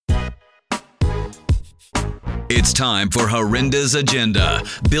It's time for Horinda's Agenda,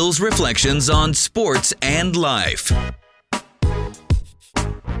 Bill's reflections on sports and life.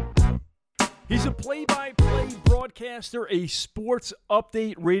 He's a play-by-play broadcaster, a sports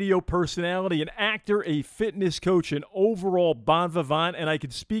update radio personality, an actor, a fitness coach, an overall bon vivant, and I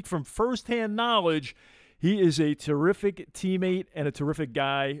can speak from firsthand knowledge. He is a terrific teammate and a terrific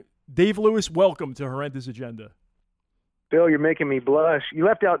guy. Dave Lewis, welcome to Horinda's Agenda. Bill, you're making me blush. You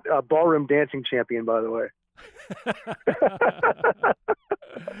left out ballroom dancing champion, by the way.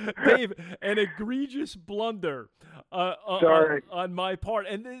 Dave, an egregious blunder on my part.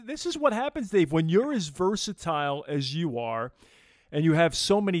 And this is what happens, Dave, when you're as versatile as you are and you have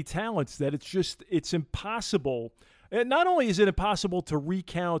so many talents that it's impossible. And not only is it impossible to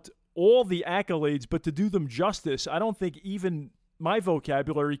recount all the accolades, but to do them justice. I don't think even my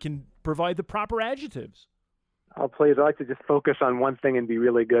vocabulary can provide the proper adjectives. I like to just focus on one thing and be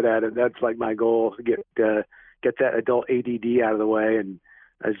really good at it. That's like my goal, to get that adult ADD out of the way and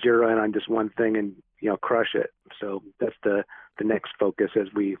zero in on just one thing and, crush it. So that's the next focus as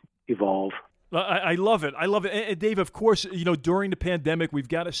we evolve. I love it. I love it. And Dave, of course, during the pandemic, we've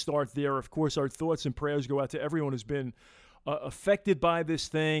got to start there. Of course, our thoughts and prayers go out to everyone who's been affected by this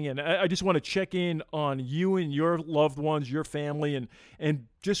thing. And I just want to check in on you and your loved ones, your family, and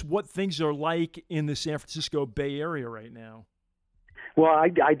just what things are like in the San Francisco Bay Area right now. Well, I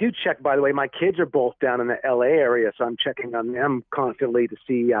do check, by the way. My kids are both down in the LA area, so I'm checking on them constantly to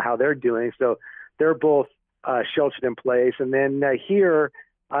see how they're doing. So they're both sheltered in place. And then here,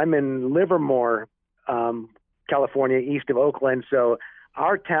 I'm in Livermore, California, east of Oakland. So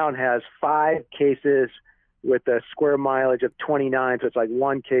our town has 5 cases with a square mileage of 29. So it's like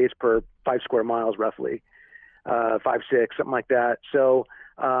 1 case per 5 square miles, roughly, 5, 6, something like that. So,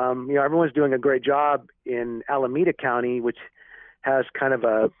 everyone's doing a great job in Alameda County, which has kind of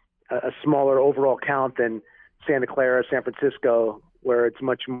a smaller overall count than Santa Clara, San Francisco, where it's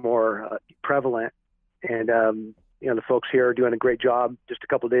much more prevalent. And, the folks here are doing a great job. Just a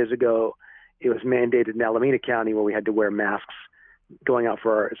couple of days ago, it was mandated in Alameda County where we had to wear masks going out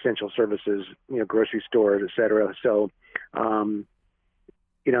for our essential services, grocery stores, et cetera. So,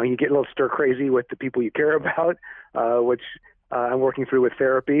 you get a little stir crazy with the people you care about, which I'm working through with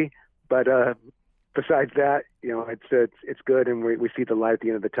therapy. But besides that, it's good, and we see the light at the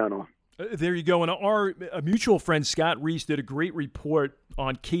end of the tunnel. There you go. And our mutual friend Scott Reese did a great report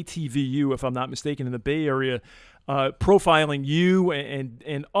on KTVU, if I'm not mistaken, in the Bay Area, profiling you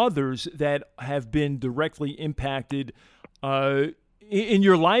and others that have been directly impacted in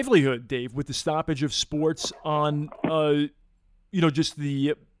your livelihood, Dave, with the stoppage of sports on, just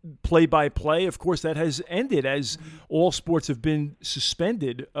the play-by-play. Of course, that has ended as all sports have been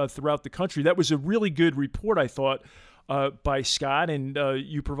suspended throughout the country. That was a really good report, I thought, by Scott, and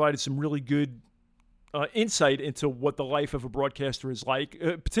you provided some really good insight into what the life of a broadcaster is like,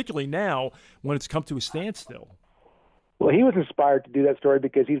 particularly now when it's come to a standstill. Well, he was inspired to do that story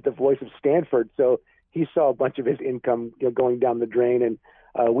because he's the voice of Stanford, so he saw a bunch of his income going down the drain,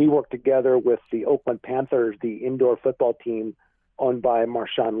 and we worked together with the Oakland Panthers, the indoor football team owned by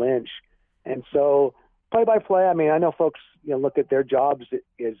Marshawn Lynch. And so play-by-play, I know folks look at their jobs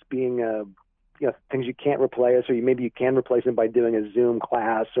as being things you can't replace, or maybe you can replace them by doing a Zoom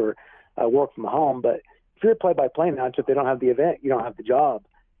class or work from home. But if you're a play-by-play announcer, if they don't have the event, you don't have the job.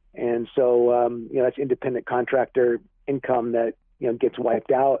 And so, that's independent contractor income that, gets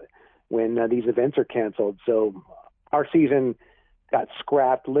wiped out when these events are canceled. So our season got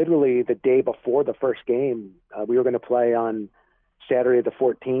scrapped literally the day before the first game. We were going to play on Saturday the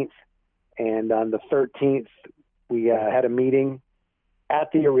 14th, and on the 13th, we had a meeting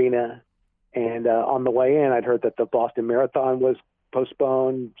at the arena. And on the way in, I'd heard that the Boston Marathon was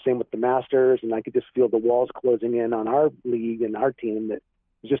postponed, same with the Masters, and I could just feel the walls closing in on our league and our team. That it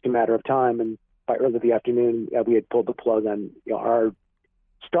was just a matter of time. And by early the afternoon, we had pulled the plug on our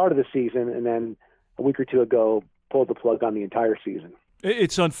start of the season, and then a week or two ago, pulled the plug on the entire season.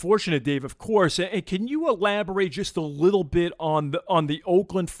 It's unfortunate, Dave, of course. And can you elaborate just a little bit on the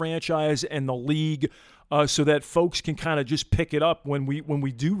Oakland franchise and the league, so that folks can kind of just pick it up when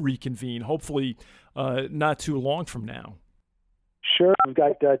we do reconvene, hopefully not too long from now? Sure. We've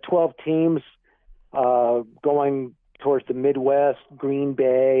got 12 teams going towards the Midwest, Green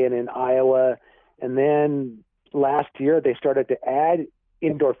Bay, and in Iowa. And then last year they started to add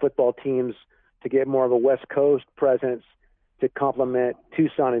indoor football teams to get more of a West Coast presence to complement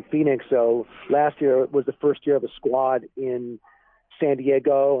Tucson and Phoenix. So last year was the first year of a squad in San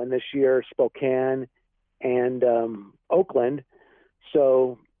Diego, and this year Spokane and Oakland.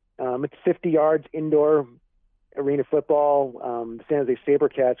 So it's 50 yards indoor arena football. The San Jose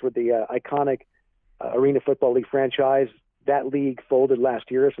SaberCats were the iconic Arena Football League franchise. That league folded last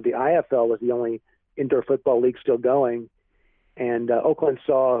year, so the IFL was the only indoor football league still going. And Oakland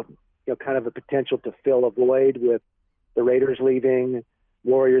saw, kind of a potential to fill a void with the Raiders leaving,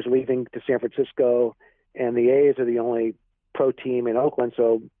 Warriors leaving to San Francisco, and the A's are the only pro team in Oakland.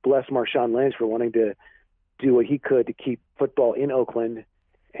 So bless Marshawn Lynch for wanting to do what he could to keep football in Oakland.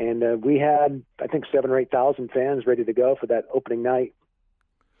 And we had, I think, 7,000 or 8,000 fans ready to go for that opening night.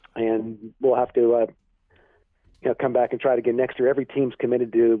 And we'll have to, come back and try it again next year. Every team's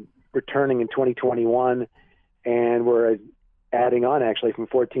committed to returning in 2021, and we're adding on actually from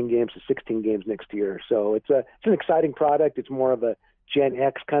 14 games to 16 games next year. So it's an exciting product. It's more of a Gen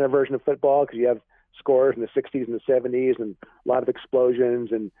X kind of version of football because you have scores in the 60s and the 70s and a lot of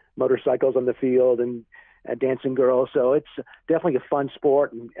explosions and motorcycles on the field and dancing girls. So it's definitely a fun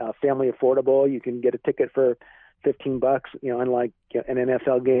sport and family affordable. You can get a ticket for $15, unlike an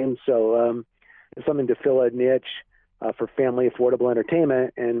NFL game. So it's something to fill a niche for family affordable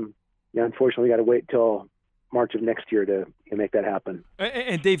entertainment. And unfortunately, we got to wait till March of next year to make that happen.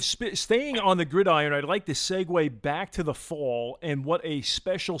 And Dave, staying on the gridiron, I'd like to segue back to the fall and what a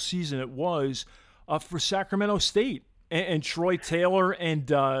special season it was for Sacramento State and Troy Taylor.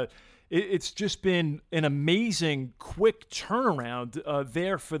 And it's just been an amazing, quick turnaround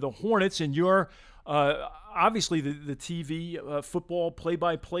there for the Hornets. And you're obviously the TV football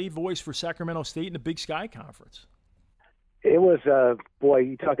play-by-play voice for Sacramento State in the Big Sky Conference. It was,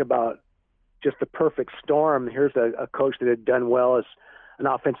 you talk about just the perfect storm. Here's a coach that had done well as an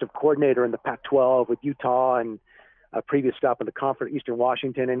offensive coordinator in the Pac-12 with Utah and a previous stop in the conference, Eastern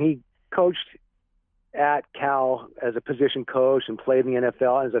Washington. And he coached at Cal as a position coach and played in the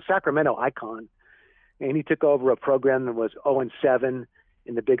NFL as a Sacramento icon. And he took over a program that was 0-7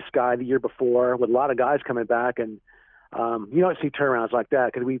 in the Big Sky the year before with a lot of guys coming back. And you don't see turnarounds like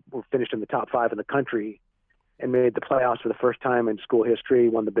that because we were finished in the top 5 in the country and made the playoffs for the first time in school history,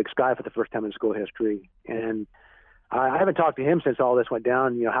 won the Big Sky for the first time in school history. And I haven't talked to him since all this went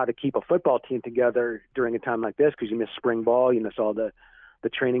down, how to keep a football team together during a time like this, because you miss spring ball, you miss all the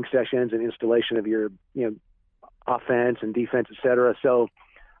training sessions and installation of your, offense and defense, et cetera. So,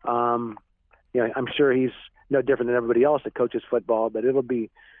 I'm sure he's no different than everybody else that coaches football, but it'll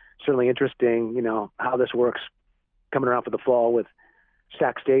be certainly interesting, how this works coming around for the fall with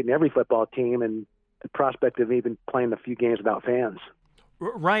Sac State and every football team and the prospect of even playing a few games without fans.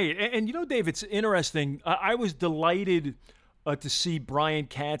 Right. And Dave, it's interesting. I was delighted to see Brian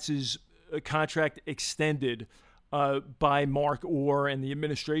Katz's contract extended by Mark Orr and the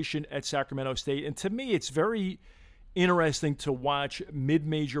administration at Sacramento State. And to me, it's very interesting to watch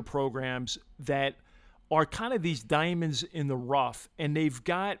mid-major programs that are kind of these diamonds in the rough, and they've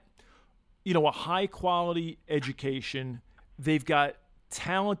got, a high-quality education. They've got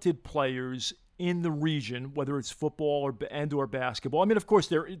talented players in the region, whether it's football or basketball. I mean, of course,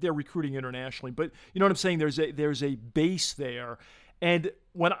 they're recruiting internationally, but you know what I'm saying? There's a base there. And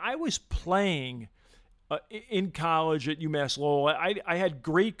when I was playing in college at UMass Lowell, I had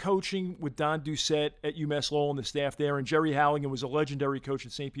great coaching with Don Doucette at UMass Lowell and the staff there, and Jerry Halligan was a legendary coach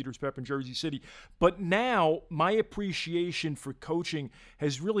at St. Peter's Prep in Jersey City. But now my appreciation for coaching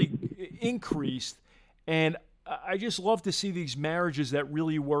has really increased, and I just love to see these marriages that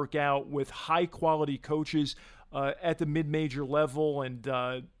really work out with high-quality coaches at the mid-major level, and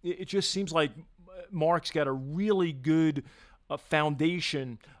it just seems like Mark's got a really good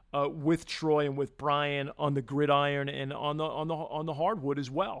foundation with Troy and with Brian on the gridiron and on the hardwood as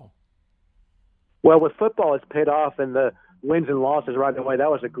well. Well, with football, it's paid off, and the wins and losses right away.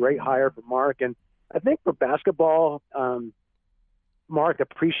 That was a great hire for Mark, and I think for basketball, Mark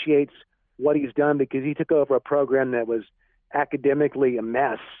appreciates what he's done because he took over a program that was academically a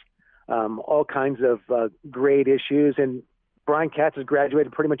mess, all kinds of grade issues. And Brian Katz has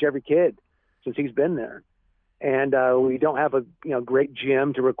graduated pretty much every kid since he's been there. And we don't have a great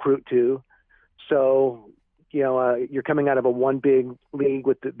gym to recruit to. So, you're coming out of a one big league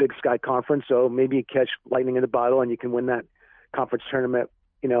with the Big Sky Conference. So maybe you catch lightning in the bottle and you can win that conference tournament,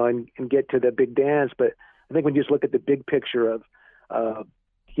 and get to the big dance. But I think when you just look at the big picture of,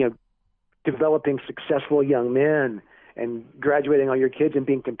 developing successful young men and graduating all your kids and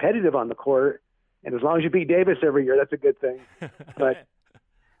being competitive on the court. And as long as you beat Davis every year, that's a good thing. But,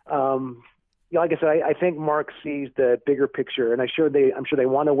 like I said, I think Mark sees the bigger picture, and I'm sure they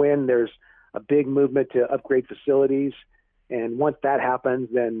want to win. There's a big movement to upgrade facilities. And once that happens,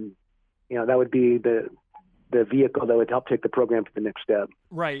 then, that would be the vehicle that would help take the program to the next step.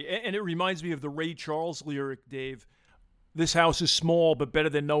 Right. And it reminds me of the Ray Charles lyric, Dave. This house is small, but better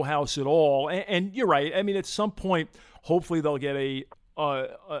than no house at all. And you're right. I mean, at some point, hopefully they'll get a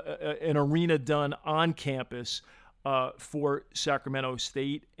an arena done on campus for Sacramento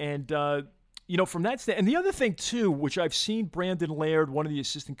State. And, from that stand, and the other thing, too, which I've seen Brandon Laird, one of the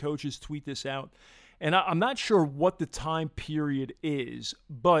assistant coaches, tweet this out, and I'm not sure what the time period is,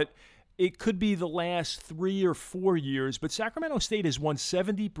 but it could be the last 3 or 4 years, but Sacramento State has won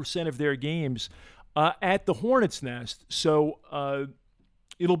 70% of their games at the Hornets' Nest. So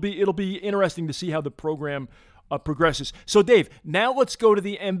it'll be interesting to see how the program progresses. So, Dave, now let's go to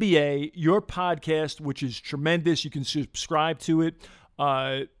the NBA, your podcast, which is tremendous. You can subscribe to it.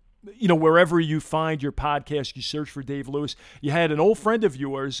 Wherever you find your podcast, you search for Dave Lewis. You had an old friend of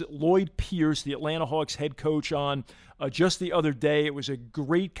yours, Lloyd Pierce, the Atlanta Hawks head coach, on just the other day. It was a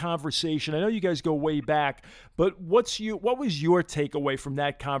great conversation. I know you guys go way back, but what was your takeaway from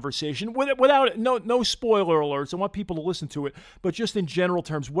that conversation? Without no spoiler alerts, I want people to listen to it, but just in general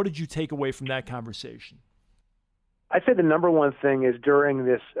terms, what did you take away from that conversation? I'd say the number one thing is during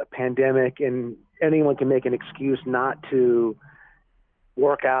this pandemic, and anyone can make an excuse not to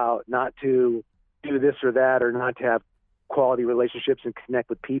work out, not to do this or that, or not to have quality relationships and connect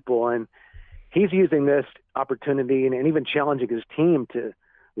with people. And he's using this opportunity and even challenging his team to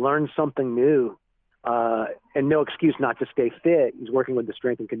learn something new, and no excuse not to stay fit. He's working with the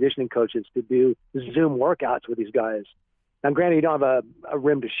strength and conditioning coaches to do Zoom workouts with these guys. Now, granted, you don't have a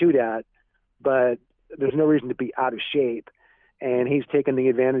rim to shoot at, but there's no reason to be out of shape. And he's taken the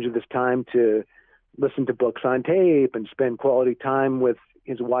advantage of this time to listen to books on tape and spend quality time with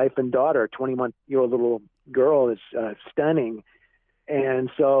his wife and daughter. A 21-year-old little girl is stunning. And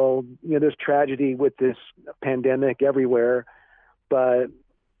so, there's tragedy with this pandemic everywhere. But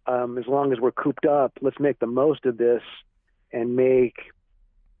as long as we're cooped up, let's make the most of this and make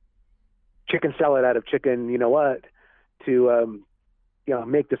chicken salad out of chicken, to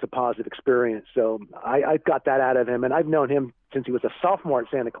make this a positive experience. So I got that out of him. And I've known him since he was a sophomore at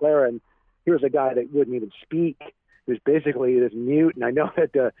Santa Clara. And here's a guy that wouldn't even speak. He was basically this mute. And I know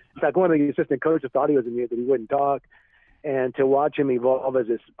that, in fact, one of the assistant coaches thought he was a mute, that he wouldn't talk. And to watch him evolve as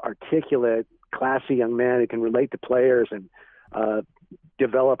this articulate, classy young man who can relate to players and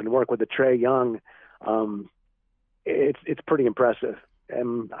develop and work with a Trae Young, it's pretty impressive.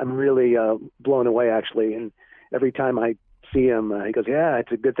 And I'm really blown away, actually. And every time I see him, he goes, "Yeah,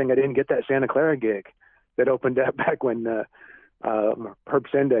 it's a good thing I didn't get that Santa Clara gig that opened up back when Herb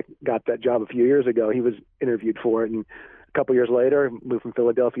Sendek got that job a few years ago. He was interviewed for it, and a couple years later, moved from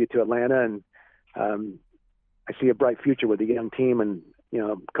Philadelphia to Atlanta, and I see a bright future with a young team and,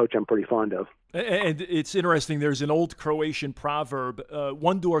 coach I'm pretty fond of." And it's interesting. There's an old Croatian proverb,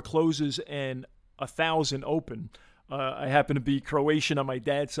 one door closes and 1,000 open. I happen to be Croatian on my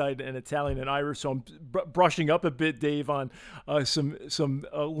dad's side and Italian and Irish, so I'm brushing up a bit, Dave, on some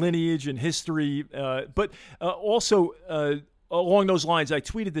lineage and history. But also along those lines, I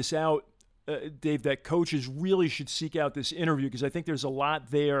tweeted this out, Dave, that coaches really should seek out this interview because I think there's a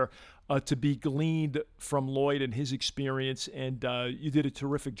lot there to be gleaned from Lloyd and his experience, and you did a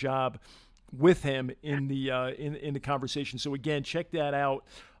terrific job with him in the conversation. So again, check that out.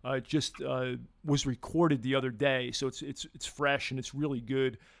 Just was recorded the other day, so it's fresh and it's really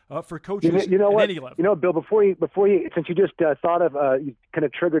good for coaches at any level. Bill, before you, since you just thought of, you kind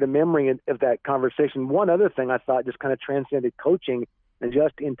of triggered a memory of that conversation. One other thing I thought just kind of transcended coaching and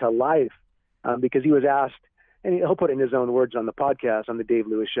just into life, because he was asked, and he'll put it in his own words on the podcast on the Dave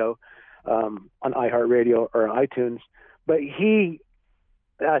Lewis Show, on iHeartRadio or iTunes, but he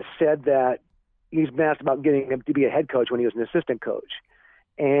said that he's been asked about getting him to be a head coach when he was an assistant coach.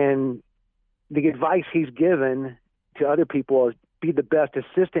 And the advice he's given to other people is be the best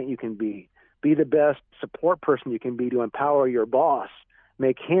assistant you can be the best support person you can be to empower your boss,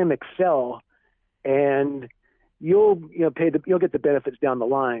 make him excel, and you'll get the benefits down the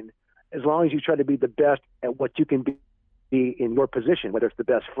line as long as you try to be the best at what you can be in your position, whether it's the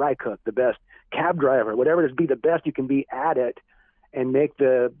best fry cook, the best cab driver, whatever it is, be the best you can be at it and make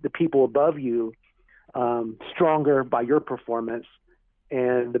the people above you stronger by your performance,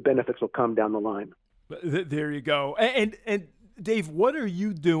 and the benefits will come down the line. There you go. And Dave, what are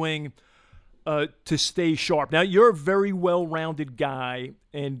you doing to stay sharp? Now, you're a very well-rounded guy,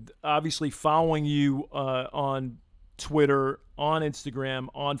 and obviously following you on Twitter, on Instagram,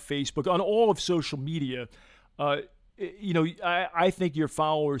 on Facebook, on all of social media, I think your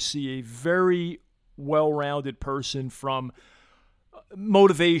followers see a very well-rounded person, from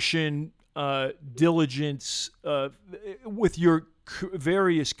motivation, diligence, with your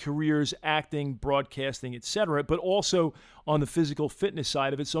various careers, acting, broadcasting, etc., but also on the physical fitness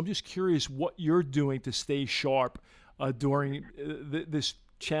side of it. So I'm just curious what you're doing to stay sharp during this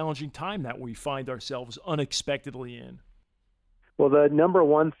challenging time that we find ourselves unexpectedly in. Well, the number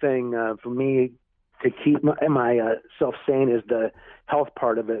one thing for me to keep myself sane is the health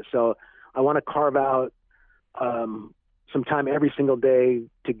part of it. So I want to carve out some time every single day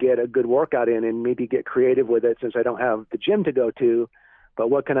to get a good workout in and maybe get creative with it since I don't have the gym to go to. But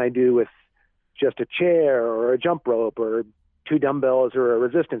what can I do with just a chair or a jump rope or 2 dumbbells or a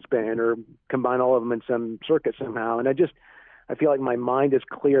resistance band or combine all of them in some circuit somehow? And I feel like my mind is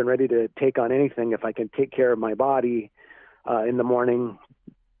clear and ready to take on anything if I can take care of my body in the morning,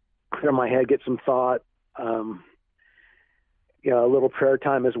 clear my head, get some thought, a little prayer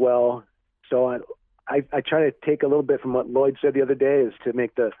time as well. So I try to take a little bit from what Lloyd said the other day, is to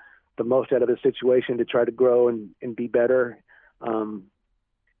make the most out of the situation, to try to grow and be better. I'm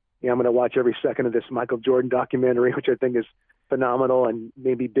going to watch every second of this Michael Jordan documentary, which I think is phenomenal, and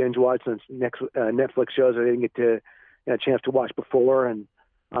maybe binge watch some next Netflix shows I didn't get a chance to watch before, and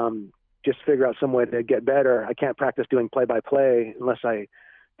just figure out some way to get better. I can't practice doing play-by-play unless I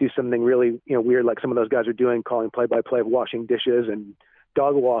do something really weird like some of those guys are doing, calling play-by-play of washing dishes and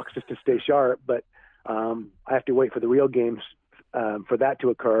dog walks just to stay sharp. But I have to wait for the real games for that to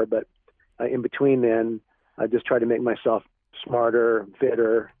occur. But in between then, I just try to make myself smarter,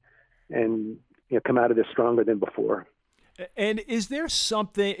 fitter, and come out of this stronger than before. And is there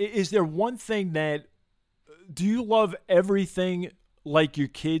one thing that, do you love everything like your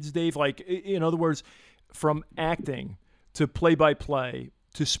kids, Dave? Like, in other words, from acting to play-by-play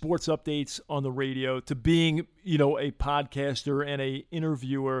to sports updates on the radio to being, a podcaster and a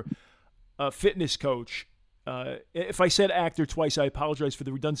interviewer, a fitness coach. If I said actor twice, I apologize for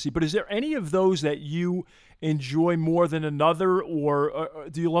the redundancy, but is there any of those that you enjoy more than another, or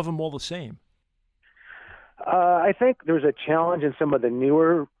do you love them all the same? I think there's a challenge in some of the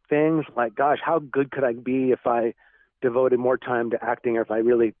newer things, like, gosh, how good could I be if I devoted more time to acting, or if I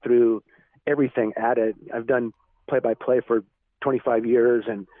really threw everything at it? I've done play-by-play for 25 years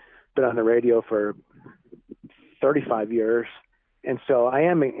and been on the radio for 35 years. And so I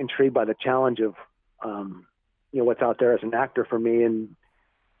am intrigued by the challenge of, what's out there as an actor for me, and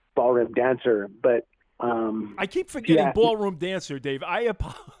ballroom dancer. But I keep forgetting ballroom dancer, Dave. I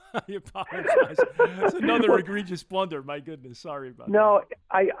apologize. That's another egregious blunder. My goodness. Sorry about that. No,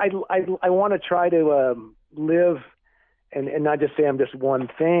 I want to try to live and not just say I'm just one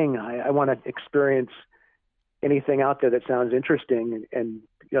thing. I want to experience anything out there that sounds interesting and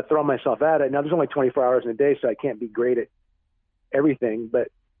throw myself at it. Now, there's only 24 hours in a day, so I can't be great at everything. But,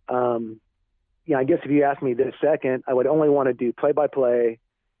 I guess if you asked me this second, I would only want to do play-by-play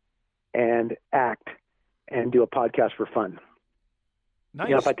and act and do a podcast for fun.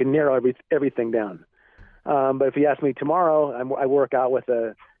 Nice. If I can narrow everything down. But if you ask me tomorrow, I work out with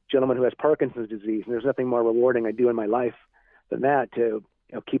a gentleman who has Parkinson's disease, and there's nothing more rewarding I do in my life than that, to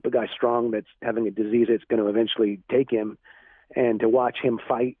keep a guy strong that's having a disease that's going to eventually take him, and to watch him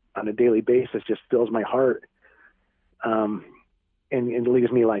fight on a daily basis just fills my heart. And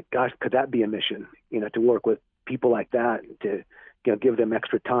leaves me like, gosh, could that be a mission? To work with people like that, to give them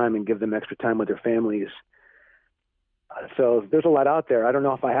extra time and give them extra time with their families. So there's a lot out there. I don't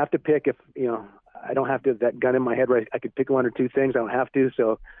know if I have to pick. If I don't have to have that gun in my head where I could pick one or two things. I don't have to.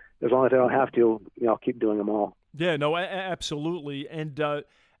 So as long as I don't have to, I'll keep doing them all. Yeah, no, absolutely. And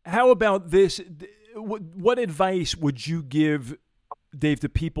how about this? What advice would you give, Dave, to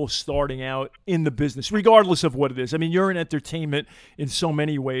people starting out in the business, regardless of what it is? I mean, you're in entertainment in so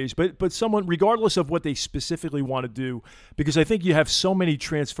many ways, but someone, regardless of what they specifically want to do, because I think you have so many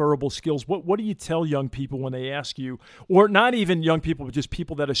transferable skills. What do you tell young people when they ask you, or not even young people, but just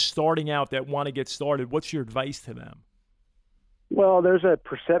people that are starting out that want to get started? What's your advice to them? Well, there's a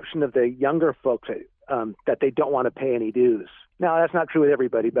perception of the younger folks that they don't want to pay any dues. Now, that's not true with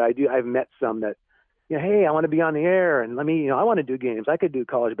everybody, but I've met some that, hey, I want to be on the air, and I want to do games. I could do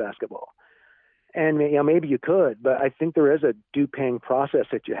college basketball. And, maybe you could, but I think there is a due-paying process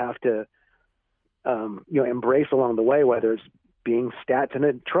that you have to, embrace along the way, whether it's being stats in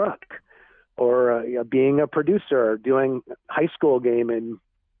a truck or being a producer, doing high school game in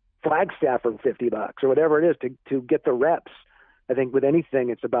Flagstaff for $50 or whatever it is to get the reps. I think with anything,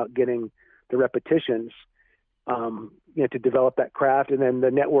 it's about getting the repetitions, to develop that craft, and then the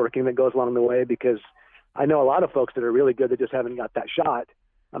networking that goes along the way, because I know a lot of folks that are really good that just haven't got that shot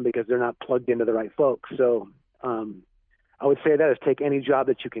because they're not plugged into the right folks. So I would say that is take any job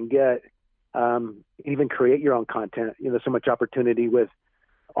that you can get, even create your own content. There's so much opportunity with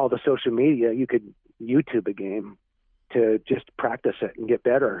all the social media. You could YouTube a game to just practice it and get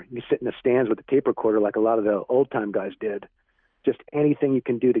better. You sit in the stands with a tape recorder like a lot of the old time guys did. Just anything you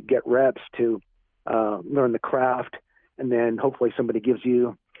can do to get reps, to learn the craft, and then hopefully somebody gives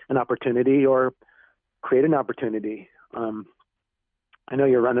you an opportunity or create an opportunity. I know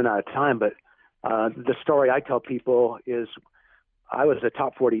you're running out of time, but the story I tell people is I was a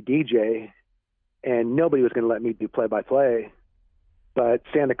top 40 DJ, and nobody was going to let me do play-by-play. But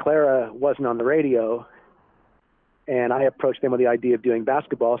Santa Clara wasn't on the radio, and I approached them with the idea of doing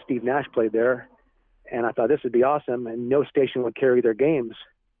basketball. Steve Nash played there, and I thought this would be awesome, and no station would carry their games.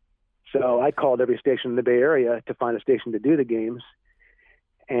 So I called every station in the Bay Area to find a station to do the games,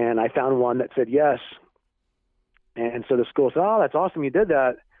 and I found one that said yes. And so the school said, "Oh, that's awesome, you did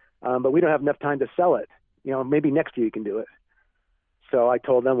that, but we don't have enough time to sell it. Maybe next year you can do it." So I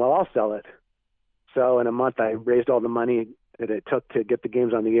told them, "Well, I'll sell it." So in a month, I raised all the money that it took to get the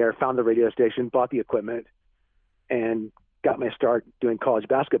games on the air, found the radio station, bought the equipment, and got my start doing college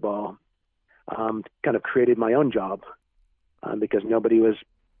basketball. Kind of created my own job because nobody was,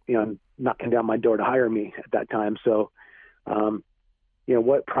 knocking down my door to hire me at that time. So,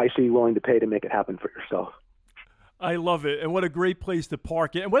 what price are you willing to pay to make it happen for yourself? I love it, and what a great place to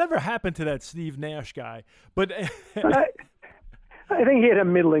park it. And whatever happened to that Steve Nash guy? But I think he had a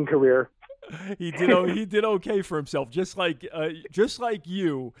middling career. He did okay for himself, just like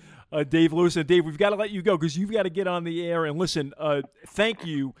you, Dave Lewis. And Dave, we've got to let you go because you've got to get on the air. And listen, thank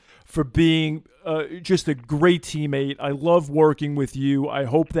you for being just a great teammate. I love working with you. I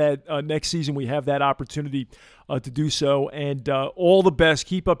hope that next season we have that opportunity to do so. And all the best.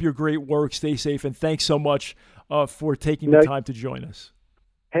 Keep up your great work. Stay safe. And thanks so much for taking the time to join us.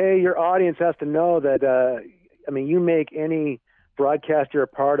 Hey, your audience has to know that, you make any broadcaster a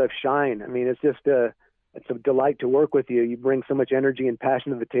part of shine. It's just it's a delight to work with you. You bring so much energy and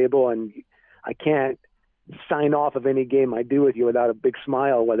passion to the table, and I can't sign off of any game I do with you without a big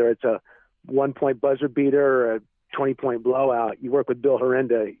smile, whether it's a 1-point buzzer beater or a 20-point blowout. You work with Bill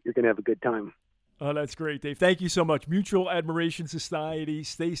Horrenda, you're going to have a good time. Oh, that's great, Dave. Thank you so much. Mutual Admiration Society.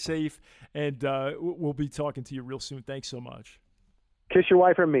 Stay safe, and we'll be talking to you real soon. Thanks so much. Kiss your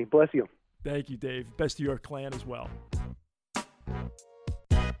wife from me. Bless you. Thank you, Dave. Best to your clan as well.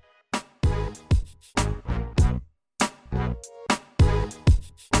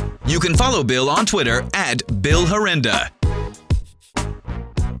 You can follow Bill on Twitter @BillHorrenda.